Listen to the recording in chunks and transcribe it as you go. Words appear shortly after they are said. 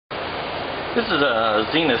This is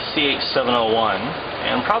a Zenith CH-701,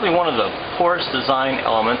 and probably one of the poorest design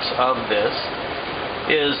elements of this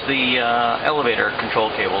is the elevator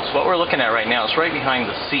control cables. What we're looking at right now is right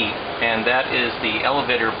behind the seat, and that is the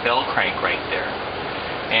elevator bell crank right there.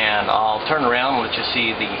 And I'll turn around and let you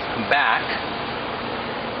see the back,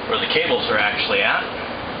 where the cables are actually at.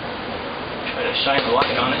 Try to shine the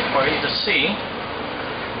light on it for you to see.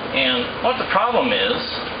 And what the problem is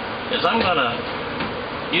I'm going to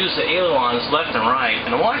use the ailerons left and right,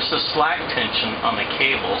 and watch the slack tension on the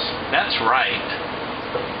cables. That's right,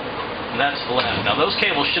 and that's left. Now those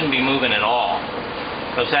cables shouldn't be moving at all,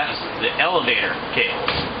 because that's the elevator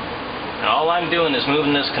cables. And all I'm doing is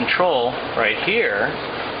moving this control right here.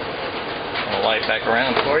 I'll light back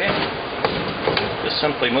around for you. Just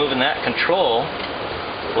simply moving that control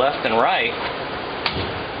left and right.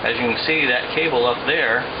 As you can see, that cable up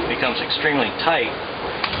there becomes extremely tight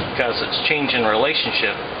because it's changing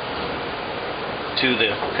relationship to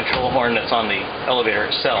the control horn that's on the elevator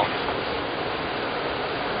itself.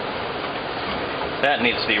 That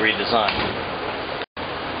needs to be redesigned.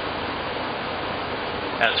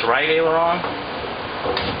 That's right aileron,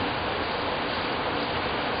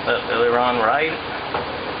 left aileron, right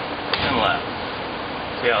and left.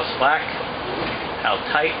 See how slack, how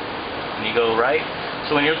tight when you go right.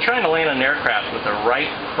 So when you're trying to land an aircraft with a right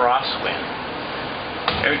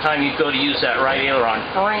crosswind, every time you go to use that right aileron,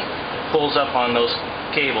 it pulls up on those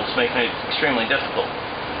cables, making it extremely difficult.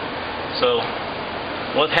 So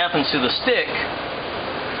what happens to the stick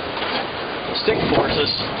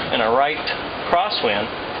forces in a right crosswind.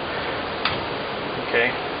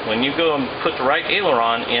 Okay, when you go and put the right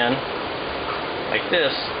aileron in like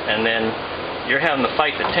this, and then you're having to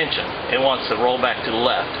fight the tension, it wants to roll back to the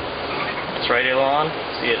left. It's right aileron,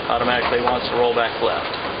 see, it automatically wants to roll back left.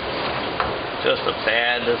 Just a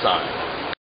bad design.